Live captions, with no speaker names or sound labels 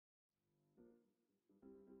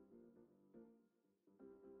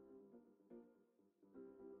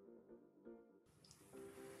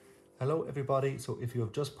Hello everybody, so if you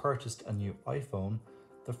have just purchased a new iPhone,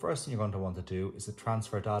 the first thing you're going to want to do is to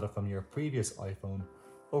transfer data from your previous iPhone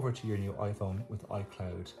over to your new iPhone with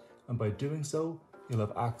iCloud. And by doing so, you'll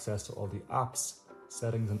have access to all the apps,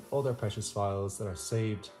 settings and other precious files that are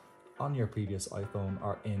saved on your previous iPhone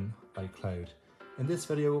or in iCloud. In this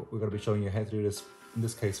video, we're going to be showing you how to do this, in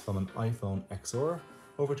this case from an iPhone XR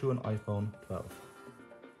over to an iPhone 12.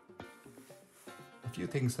 A few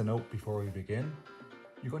things to note before we begin.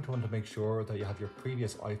 You're going to want to make sure that you have your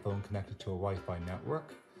previous iPhone connected to a Wi-Fi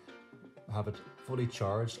network, have it fully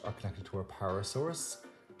charged or connected to a power source.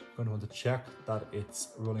 You're going to want to check that it's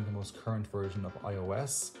running the most current version of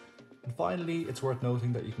iOS. And finally, it's worth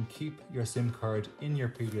noting that you can keep your SIM card in your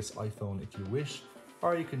previous iPhone if you wish,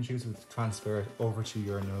 or you can choose to transfer it over to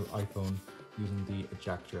your new iPhone using the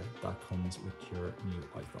ejector that comes with your new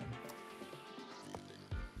iPhone.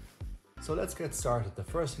 So let's get started. The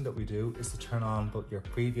first thing that we do is to turn on both your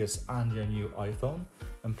previous and your new iPhone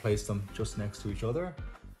and place them just next to each other.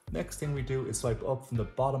 Next thing we do is swipe up from the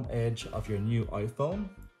bottom edge of your new iPhone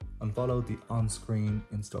and follow the on-screen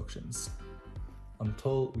instructions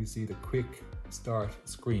until we see the quick start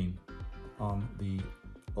screen on the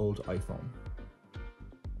old iPhone.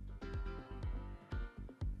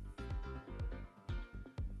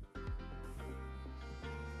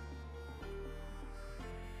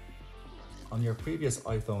 On your previous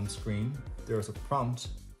iPhone screen, there is a prompt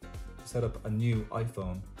to set up a new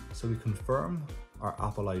iPhone. So we confirm our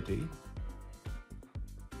Apple ID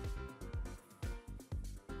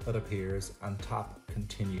that appears and tap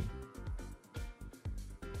continue.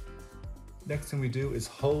 Next thing we do is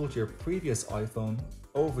hold your previous iPhone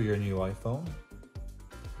over your new iPhone.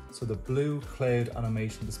 So the blue cloud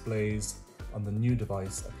animation displays on the new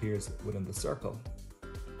device appears within the circle.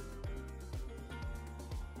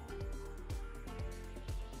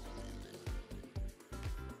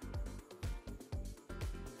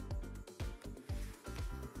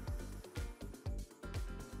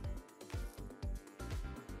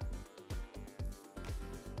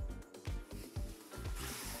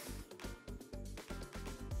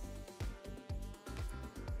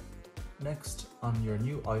 Next, on your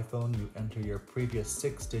new iPhone, you enter your previous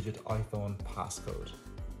 6-digit iPhone passcode.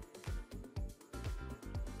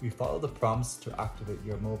 We follow the prompts to activate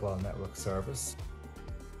your mobile network service.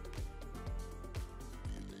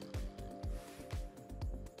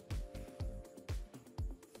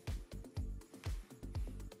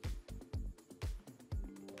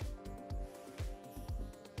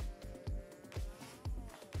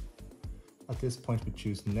 At this point, we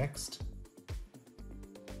choose Next.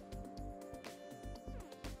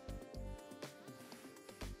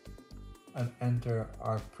 And enter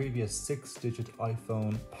our previous 6-digit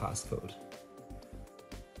iPhone passcode.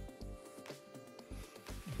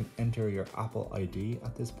 You can enter your Apple ID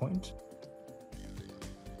at this point.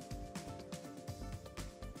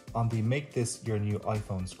 On the Make This Your New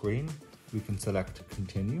iPhone screen, we can select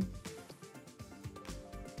Continue.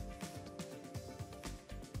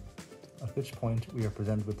 At which point we are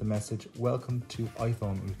presented with the message, Welcome to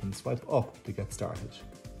iPhone, and we can swipe up to get started.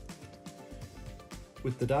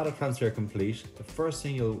 With the data transfer complete, the first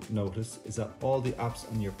thing you'll notice is that all the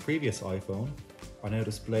apps on your previous iPhone are now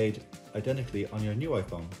displayed identically on your new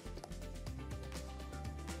iPhone.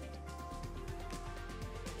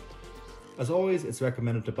 As always, it's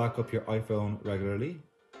recommended to back up your iPhone regularly,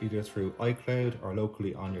 either through iCloud or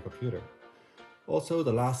locally on your computer. Also,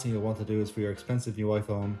 the last thing you'll want to do is for your expensive new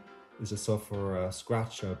iPhone is to suffer a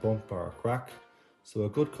scratch, a bump or a crack, so a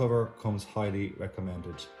good cover comes highly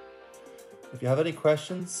recommended. If you have any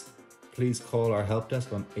questions, please call our help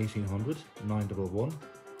desk on 1800 911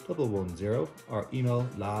 110 or email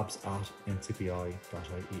labs@ncpi.ie.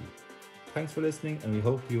 Thanks for listening, and we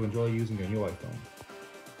hope you enjoy using your new iPhone.